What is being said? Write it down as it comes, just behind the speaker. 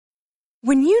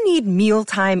When you need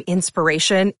mealtime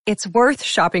inspiration, it's worth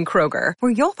shopping Kroger,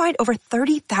 where you'll find over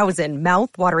 30,000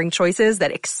 mouth-watering choices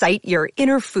that excite your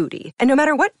inner foodie. And no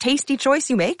matter what tasty choice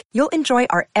you make, you'll enjoy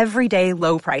our everyday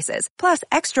low prices, plus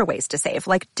extra ways to save,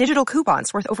 like digital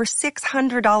coupons worth over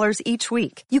 $600 each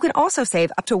week. You can also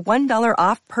save up to $1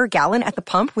 off per gallon at the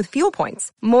pump with fuel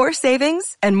points. More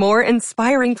savings and more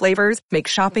inspiring flavors make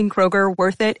shopping Kroger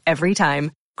worth it every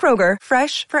time. Kroger,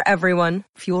 fresh for everyone.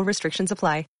 Fuel restrictions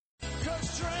apply.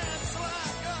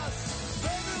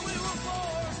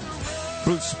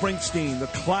 Bruce Springsteen, the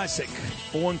classic,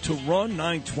 Born to Run,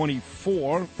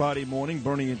 9:24 Friday morning.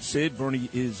 Bernie and Sid. Bernie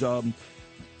is off.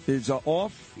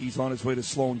 He's on his way to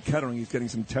Sloan Kettering. He's getting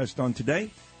some tests done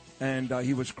today, and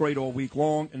he was great all week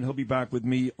long. And he'll be back with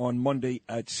me on Monday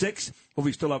at 6. Well,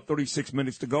 we still have 36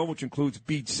 minutes to go, which includes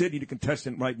Beat Sid. Need a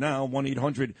contestant right now.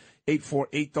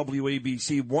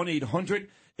 1-800-848-WABC.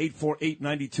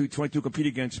 1-800-848-9222. Compete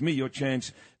against me. Your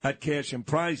chance at cash and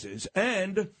prizes.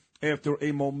 And after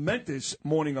a momentous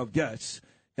morning of guests,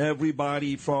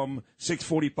 everybody from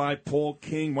 645 Paul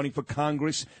King running for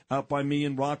Congress out by me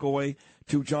in Rockaway,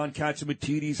 to John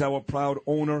Catsimatidis, our proud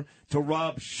owner, to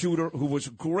Rob Shooter, who was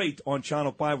great on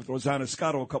Channel 5 with Rosanna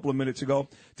Scotto a couple of minutes ago,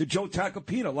 to Joe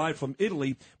Tacopina live from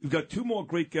Italy. We've got two more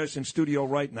great guests in studio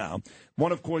right now.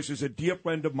 One, of course, is a dear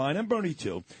friend of mine, and Bernie,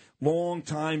 too.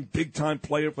 Long-time, big-time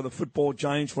player for the football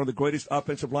Giants, one of the greatest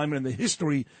offensive linemen in the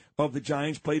history of the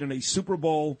Giants, played in a Super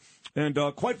Bowl, and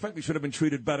quite frankly should have been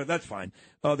treated better. That's fine.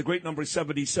 The great number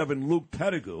 77, Luke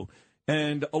Pettigrew.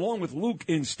 And along with Luke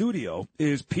in studio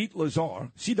is Pete Lazar,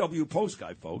 CW Post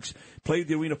guy, folks. Played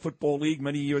the Arena Football League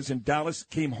many years in Dallas,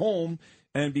 came home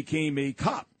and became a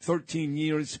cop, 13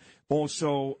 years.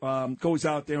 Also goes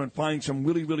out there and finds some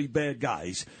really, really bad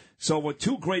guys. So we're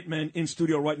two great men in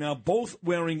studio right now, both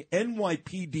wearing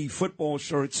NYPD football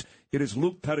shirts. It is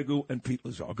Luke Pettigrew and Pete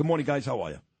Lazar. Good morning, guys. How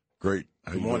are you? Great.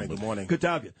 Good morning. Good morning. Good to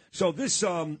have you. So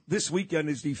this weekend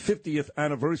is the 50th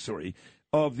anniversary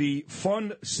of the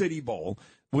Fun City Bowl,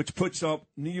 which puts up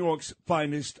New York's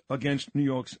finest against New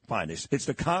York's finest. It's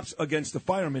the cops against the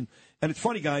firemen. And it's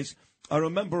funny, guys, I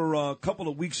remember a couple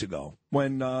of weeks ago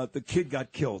when the kid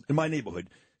got killed in my neighborhood.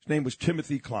 His name was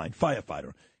Timothy Klein,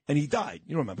 firefighter, and he died.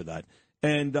 You remember that.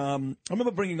 And I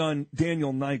remember bringing on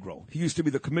Daniel Nigro. He used to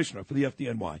be the commissioner for the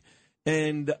FDNY.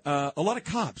 And a lot of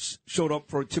cops showed up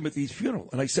for Timothy's funeral.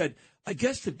 And I said, I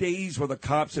guess the days where the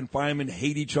cops and firemen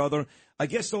hate each other, I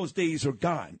guess those days are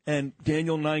gone. And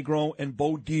Daniel Nigro and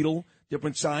Bo Dietl,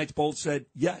 different sides, both said,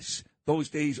 yes, those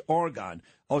days are gone.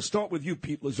 I'll start with you,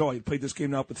 Pete Lazar. You played this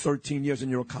game now for 13 years, and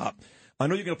you're a cop. I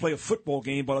know you're going to play a football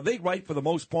game, but are they right for the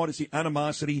most part? Is the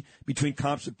animosity between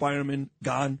cops and firemen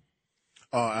gone?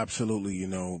 Oh, absolutely. You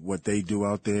know, what they do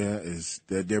out there is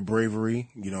their bravery,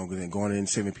 you know, going in,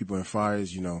 saving people in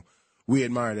fires, you know. We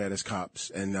admire that as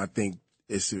cops, and I think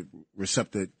it's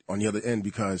receptive on the other end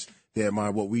because they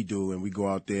admire what we do, and we go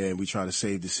out there and we try to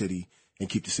save the city and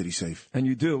keep the city safe. And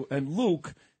you do. And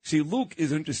Luke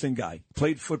is an interesting guy.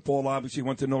 Played football, obviously,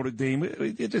 went to Notre Dame.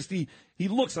 He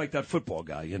looks like that football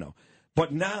guy, you know.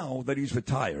 But now that he's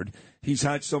retired, he's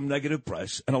had some negative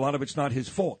press, and a lot of it's not his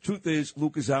fault. Truth is,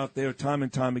 Luke is out there time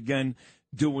and time again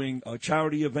doing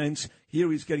charity events.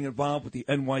 Here he's getting involved with the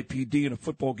NYPD in a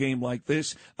football game like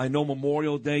this. I know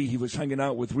Memorial Day he was hanging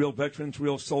out with real veterans,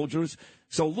 real soldiers.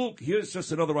 So, Luke, here's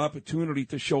just another opportunity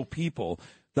to show people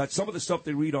that some of the stuff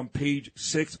they read on page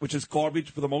 6, which is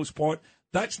garbage for the most part,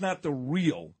 that's not the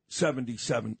real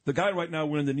 77. The guy right now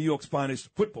wearing the New York's finest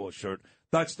football shirt,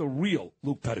 that's the real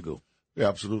Luke Pettigrew. Yeah,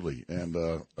 absolutely. And,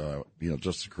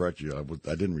 just to correct you,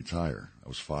 I didn't retire. I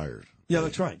was fired. Yeah,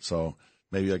 that's right. So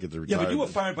maybe I get to retire. Yeah, but you were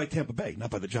fired by Tampa Bay, not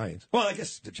by the Giants. Well, I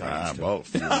guess the Giants, too.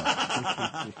 Both. You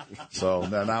know. So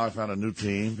now I found a new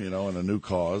team, you know, and a new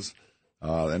cause.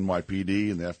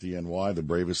 NYPD and the FDNY, the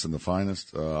bravest and the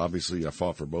finest. Obviously, I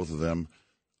fought for both of them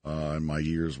in my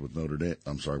years with with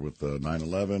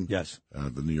 9/11. Yes.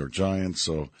 The New York Giants.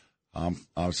 So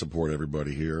I support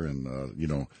everybody here, and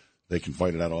they can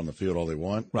fight it out on the field all they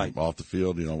want. Right. Off the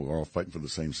field, we're all fighting for the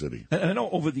same city. And I know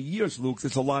over the years, Luke,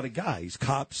 there's a lot of guys,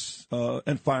 cops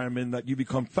and firemen that you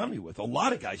become friendly with. A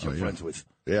lot of guys you're friends with.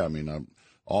 Yeah, I mean,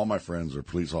 all my friends are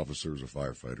police officers or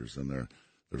firefighters, and they're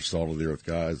salt-of-the-earth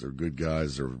guys. They're good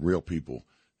guys. They're real people.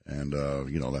 And,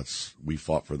 we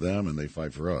fought for them, and they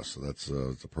fight for us. So that's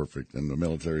it's a perfect. And the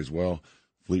military as well,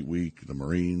 Fleet Week, the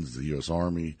Marines, the U.S.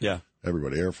 Army. Yeah.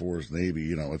 Everybody, Air Force,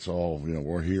 Navy, it's all,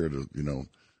 we're here to,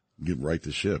 get right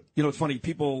the ship. It's funny.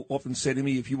 People often say to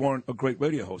me, if you weren't a great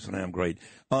radio host, and I am great,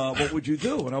 what would you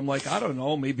do? And I'm like, I don't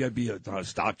know. Maybe I'd be a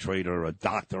stock trader or a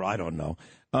doctor. I don't know.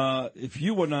 If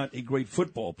you were not a great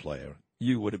football player,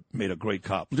 you would have made a great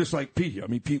cop, just like Pete here. I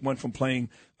mean, Pete went from playing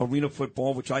arena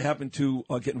football, which I happened to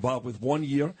get involved with 1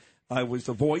 year. I was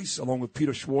the voice, along with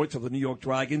Peter Schwartz, of the New York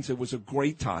Dragons. It was a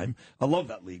great time. I love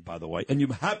that league, by the way. And you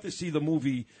have to see the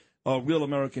movie Real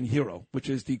American Hero, which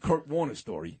is the Kurt Warner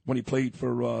story when he played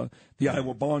for the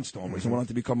Iowa Barnstormers and went on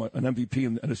to become an MVP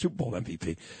and a Super Bowl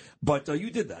MVP. But you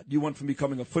did that. You went from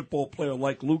becoming a football player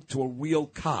like Luke to a real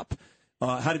cop.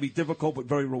 Had to be difficult, but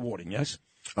very rewarding, yes?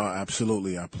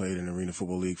 Absolutely. I played in the Arena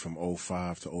Football League from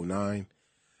 05 to 09.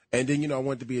 And then, I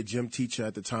wanted to be a gym teacher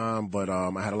at the time, but I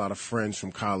had a lot of friends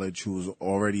from college who was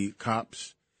already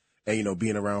cops. And,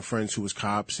 being around friends who was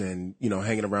cops and,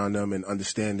 hanging around them and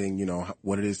understanding,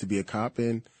 what it is to be a cop.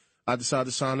 And I decided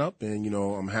to sign up and,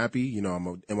 I'm happy. I'm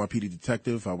a NYPD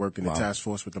detective. I work in the task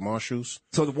force with the marshals.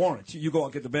 So the warrants, you go out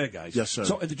and get the bad guys. Yes, sir.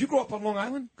 So did you grow up on Long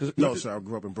Island? No, sir. I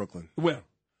grew up in Brooklyn. Where?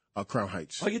 Crown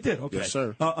Heights. Oh, you did? Okay. Yes,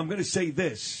 sir. I'm going to say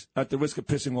this at the risk of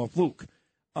pissing off Luke.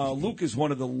 Luke is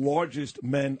one of the largest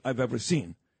men I've ever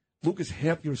seen. Luke is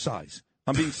half your size.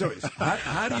 I'm being serious.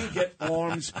 How do you get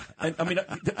arms? And I mean,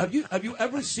 have you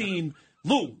ever seen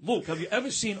Luke? Have you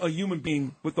ever seen a human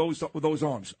being with those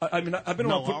arms? I mean, I've been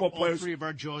around football players. All three of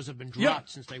our jaws have been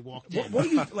dropped since they walked in.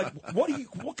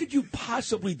 What could you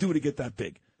possibly do to get that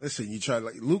big? Listen, you try,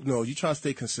 like Luke knows, you try to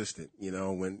stay consistent.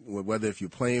 Whether if you're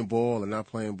playing ball or not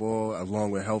playing ball,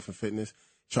 along with health and fitness.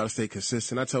 Try to stay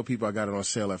consistent. I tell people I got it on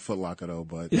sale at Foot Locker, though,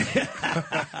 but...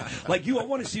 Like you, I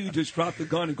want to see you just drop the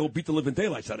gun and go beat the living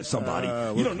daylights out of somebody.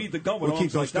 You don't need the gun with we'll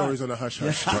keep those like stories that. on the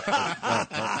hush-hush.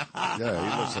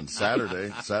 Listen,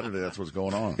 Saturday, that's what's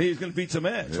going on. He's going to beat some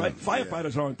ass, right?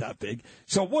 Firefighters aren't that big.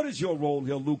 So what is your role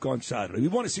here, Luke, on Saturday? We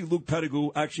want to see Luke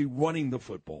Pettigrew actually running the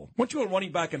football. Weren't you a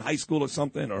running back in high school or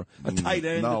something, or a tight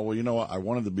end? No, well, you know what? I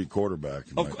wanted to be quarterback.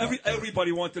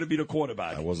 Everybody wanted to be the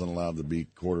quarterback. I wasn't allowed to be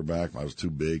quarterback. I was too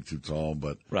big, too tall,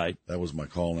 but that was my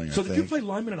calling. So did you play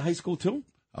lineman in high school too?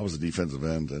 I was a defensive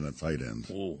end and a tight end.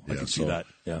 Oh, I can see that.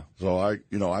 Yeah. So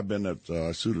I've been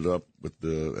I suited up with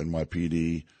the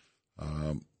NYPD.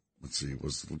 Let's see, it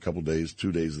was a couple days,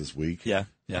 2 days this week. Yeah.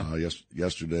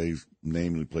 Yesterday,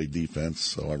 namely played defense,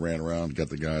 so I ran around, got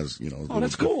the guys,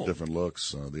 that's cool. Different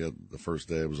looks. The first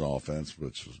day it was offense,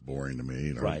 which was boring to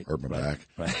me. Hurt my back.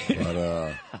 Right.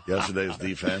 But yesterday was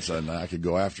defense, and I could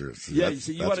go after it. So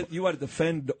you had to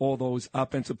defend all those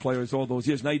offensive players all those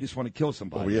years. Now you just want to kill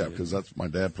somebody. Oh yeah, because my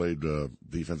dad played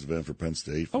defensive end for Penn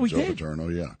State. Oh, he Joe did. Paterno,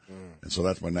 yeah. And so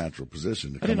that's my natural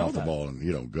position to come off the ball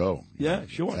and go. Yeah,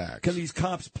 sure. Attack. Can these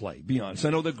cops play? Be honest.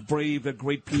 I know they're brave, they're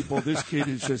great people. This kid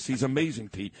he's amazing,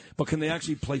 Pete. But can they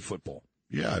actually play football?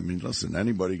 Yeah, I mean, listen,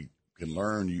 anybody can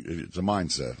learn. It's a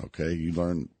mindset, okay? You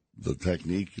learn the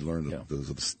technique, you learn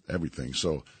the everything.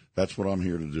 So that's what I'm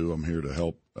here to do. I'm here to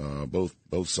help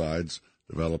both sides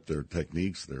develop their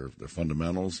techniques, their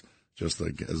fundamentals, just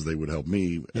like as they would help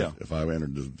me. If I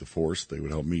entered the force, they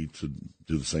would help me to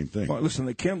do the same thing. Well, listen,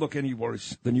 they can't look any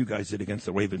worse than you guys did against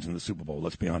the Ravens in the Super Bowl.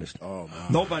 Let's be honest. Oh,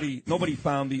 man. Nobody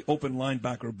found the open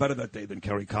linebacker better that day than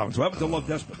Kerry Collins. So I happen to love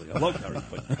desperately. I love Kerry,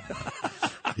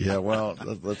 but yeah. Well,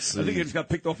 let's see. I think he just got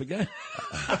picked off again.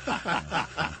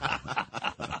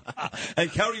 And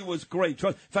Kerry was great.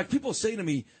 In fact, people say to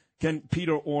me, "Can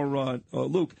Peter or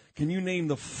Luke, can you name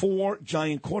the 4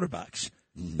 Giant quarterbacks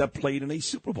that played in a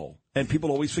Super Bowl?" And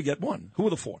people always forget one. Who are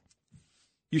the 4?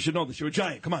 You should know this. You're a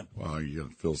Giant. Come on. Well, you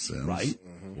got Phil Simms, right?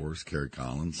 Of course, Kerry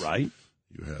Collins, right?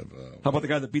 You have. How about the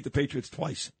guy that beat the Patriots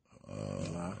twice?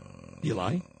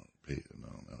 Eli.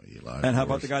 No, Eli. And how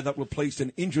about the guy that replaced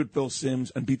an injured Phil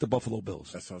Simms and beat the Buffalo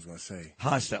Bills? That's what I was going to say.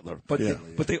 Hostetler.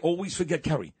 But they always forget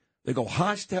Kerry. They go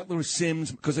Hostetler,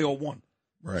 Simms, because they all won.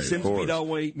 Right. Simms beat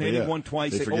Elway, Manning won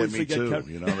twice. They always forget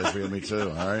Kerry. They forget me too.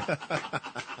 All right.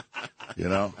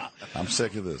 I'm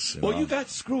sick of this. You got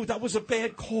screwed. That was a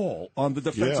bad call on the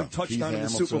defensive touchdown in the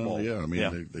Super Bowl. Yeah, I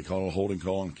mean, they called a holding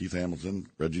call on Keith Hamilton.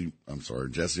 Jesse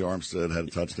Armstead had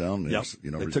a touchdown.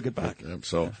 They took it back. And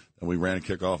we ran a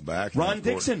kickoff back. Ron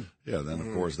Dixon. Then,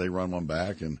 of course, they run one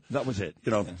back. And that was it.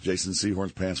 Jason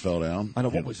Sehorn's pants fell down. I know.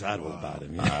 What was that all about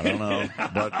him? I don't know.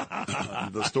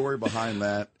 But the story behind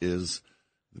that is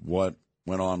what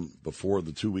went on before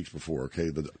the 2 weeks before. Okay,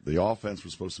 the offense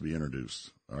was supposed to be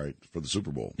introduced, all right, for the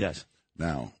Super Bowl. Yes.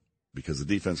 Now, because the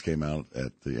defense came out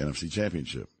at the NFC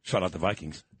Championship. Shout out the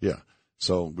Vikings. Yeah.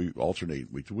 So we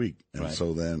alternate week to week. And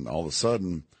so then all of a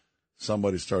sudden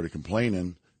somebody started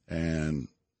complaining and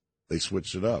they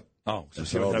switched it up. Oh, so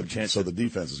the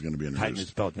defense is going to be introduced. Tighten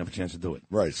his belt, have a chance to do it.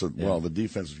 Right. So, the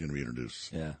defense is going to be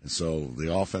introduced. Yeah. And so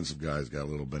the offensive guys got a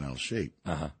little bent out of shape.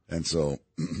 Uh-huh. And so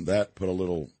that put a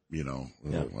little, I don't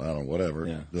know, whatever.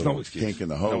 Yeah. Little No excuse. kink in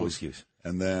the hose. No excuse.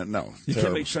 And then, no. You terrible,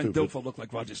 can't make Trent stupid. Dilfer look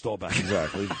like Roger Staubach.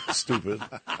 Exactly. Stupid.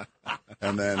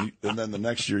 And then the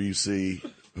next year you see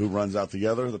who runs out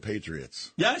together, the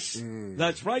Patriots. Yes,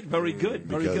 that's right. Very good.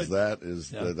 Very Because good. that is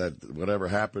that whatever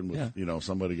happened with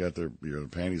somebody got their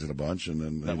panties in a bunch and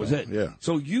then That was it. Yeah.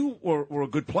 So you were a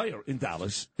good player in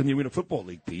Dallas in the Arena Football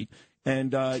League, Pete.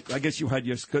 And I guess you had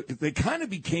they kind of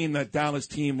became that Dallas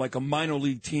team like a minor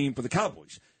league team for the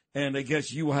Cowboys. And I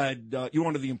guess you were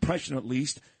under the impression at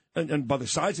least, and by the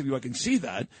size of you, I can see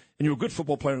that, and you were a good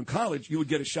football player in college, you would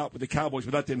get a shot with the Cowboys,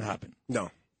 but that didn't happen.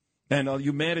 No. And are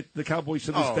you mad at the Cowboys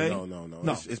to this day?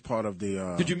 No. It's part of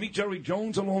the. Did you meet Jerry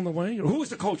Jones along the way? Or who was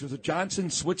the coach? Was it Johnson,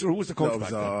 Switzer? Who was the coach No, it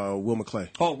back was then? Will McClay.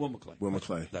 Oh, Will McClay. Will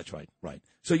McClay. That's right. Right.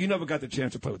 So you never got the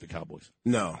chance to play with the Cowboys?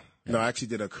 No. No, I actually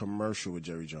did a commercial with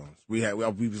Jerry Jones. We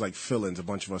was like fill-ins, a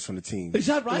bunch of us from the team. Is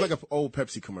that right? It was like an old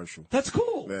Pepsi commercial. That's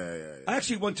cool. Yeah. I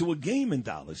actually went to a game in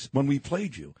Dallas when we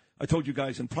played you. I told you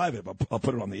guys in private, but I'll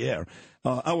put it on the air.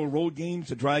 Our road games,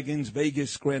 the Dragons,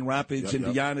 Vegas, Grand Rapids,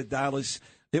 Indiana, Dallas.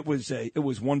 It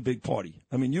was one big party.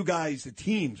 I mean, you guys, the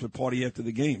teams would party after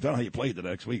the games. I don't know how you played the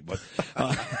next week, but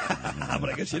but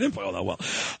I guess you didn't play all that well.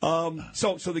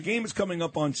 So the game is coming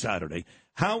up on Saturday.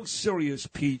 How serious,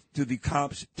 Pete, do the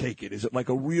Cops take it? Is it like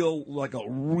a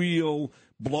real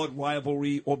blood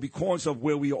rivalry, or because of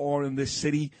where we are in this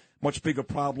city, much bigger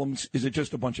problems? Is it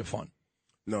just a bunch of fun?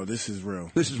 No, this is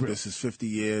real. This is real. This is 50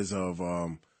 years of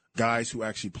guys who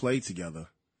actually played together.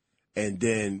 And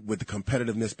then with the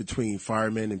competitiveness between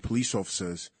firemen and police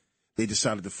officers, they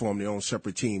decided to form their own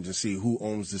separate teams and see who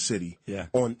owns the city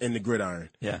in the gridiron.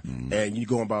 Yeah. And you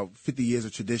go about 50 years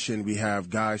of tradition. We have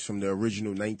guys from the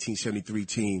original 1973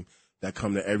 team that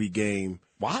come to every game,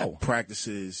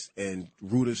 practices, and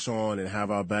root us on and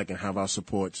have our back and have our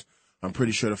supports. I'm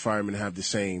pretty sure the firemen have the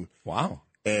same. Wow.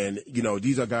 And,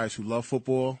 these are guys who love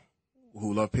football,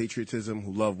 who love patriotism,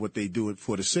 who love what they do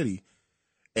for the city.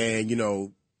 And,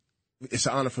 it's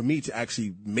an honor for me to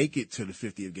actually make it to the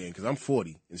 50th game because I'm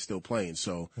 40 and still playing.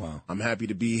 So I'm happy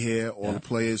to be here. All the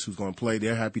players who's going to play,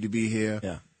 they're happy to be here.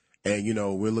 Yeah. And,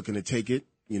 we're looking to take it.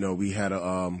 We had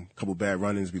a couple bad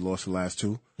run-ins. We lost the last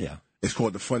two. Yeah. It's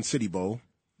called the Fun City Bowl.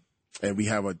 And we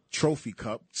have a trophy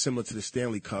cup similar to the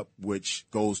Stanley Cup, which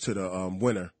goes to the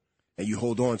winner. And you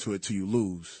hold on to it till you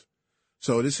lose.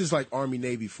 So this is like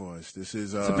Army-Navy for us. This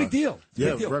is it's a big deal.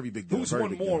 Very big deal. Who's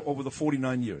won more over the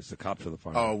 49 years, the Cops or the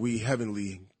Firemen? Oh, we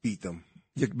heavily beat them.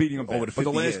 You're beating them over the 50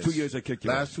 For the last years. 2 years, they kicked you.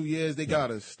 Last 2 years, they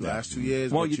got us. Last 2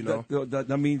 years, well, but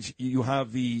that means you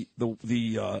have the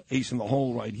ace in the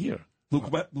hole right here.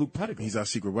 Luke Pettigrew. He's our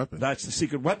secret weapon. That's the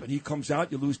secret weapon. He comes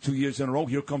out, you lose 2 years in a row.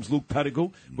 Here comes Luke Pettigrew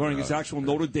wearing his actual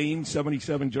Notre Dame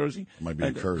 77 jersey. Might be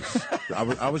a curse.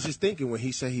 I was just thinking when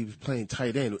he said he was playing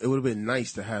tight end, it would have been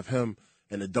nice to have him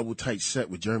in a double tight set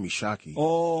with Jeremy Shockey.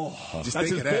 Oh, just that's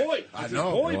his boy. I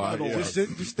know.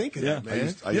 Just think of that,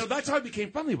 man. That's how I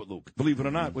became friendly with Luke, believe it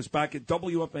or not. Was back at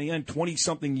WFAN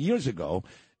 20-something years ago.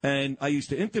 And I used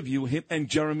to interview him and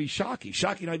Jeremy Shockey.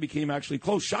 Shockey and I became actually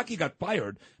close. Shockey got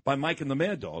fired by Mike and the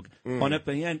Mad Dog on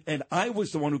FAN, and I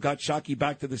was the one who got Shockey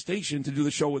back to the station to do the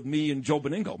show with me and Joe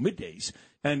Beningo, middays.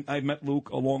 And I met Luke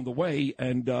along the way,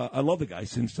 and I love the guy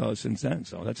since then.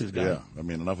 So that's his guy. Yeah, I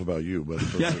mean, enough about you, but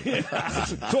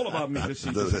it's all about me this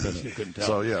season. You couldn't tell.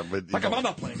 So yeah, but I'm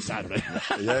not playing Saturday.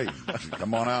 Yeah,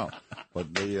 come on out.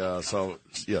 But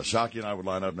Shockey and I would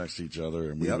line up next to each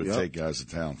other, and we would take guys to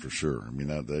town for sure. I mean,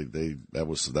 that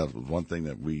was one thing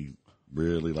that we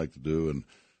really like to do, and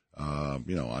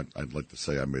I'd like to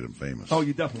say I made him famous. Oh,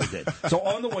 you definitely did. So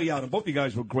on the way out, and both of you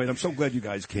guys were great. I'm so glad you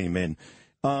guys came in.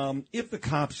 If the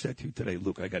Cops said to you today,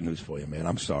 Luke, I got news for you, man.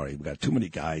 I'm sorry. We got too many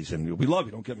guys, and we love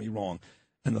you. Don't get me wrong.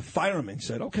 And the firemen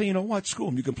said, okay, you know what? Screw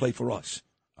them. You can play for us.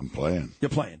 I'm playing. You're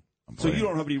playing. So you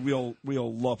don't have any real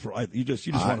love for either. You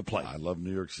just want to play. I love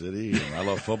New York City, and I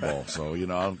love football. So,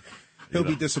 he'll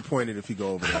be disappointed if he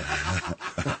go over there.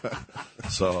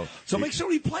 So make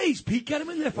sure he plays. Pete, get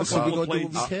him in there for a couple of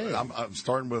plays. I'm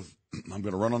starting with, I'm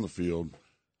going to run on the field,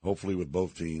 hopefully with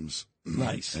both teams.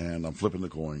 Nice. And I'm flipping the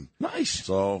coin. Nice.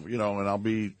 So, and I'll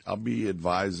be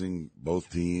advising both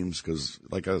teams because,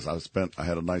 like I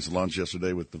had a nice lunch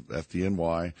yesterday with the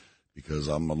FDNY because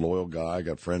I'm a loyal guy. I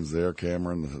got friends there.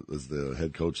 Cameron is the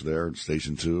head coach there at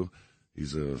Station 2.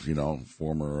 He's a,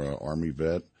 former Army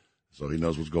vet, so he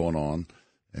knows what's going on.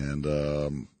 And,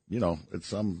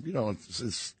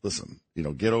 listen,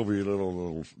 get over your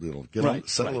little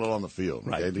settle it on the field.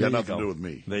 Okay? Right. You got nothing to do with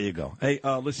me. There you go. Hey,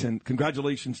 listen,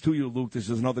 congratulations to you, Luke. This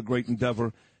is another great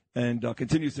endeavor and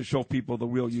continues to show people the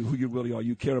real you, who you really are.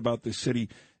 You care about this city.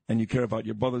 and you care about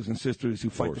your brothers and sisters who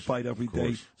fight the fight every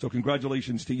day. So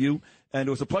congratulations to you. And it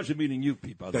was a pleasure meeting you,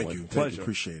 Pete, by the way. Thank you. Pleasure.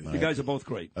 Appreciate it. You guys are both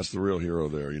great. That's the real hero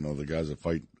there, the guys that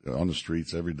fight on the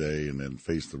streets every day and then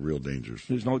face the real dangers.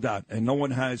 There's no doubt. And no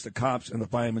one has the cops and the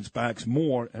firemen's backs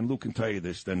more, and Luke can tell you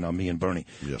this, than me and Bernie.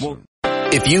 Yes, sir.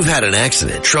 If you've had an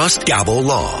accident, trust Gabo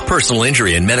Law, personal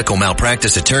injury and medical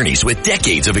malpractice attorneys with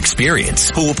decades of experience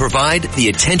who will provide the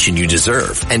attention you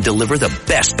deserve and deliver the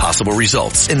best possible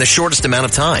results in the shortest amount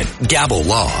of time. Gabo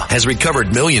Law has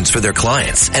recovered millions for their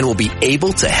clients and will be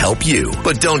able to help you.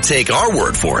 But don't take our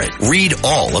word for it. Read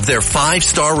all of their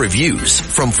 5-star reviews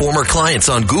from former clients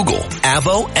on Google,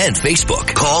 Avo, and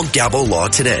Facebook. Call Gabo Law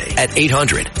today at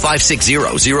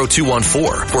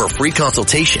 800-560-0214 for a free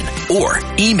consultation or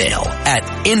email at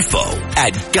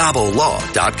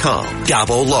info@gabolaw.com.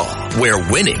 Gabo Law, where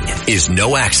winning is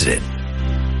no accident.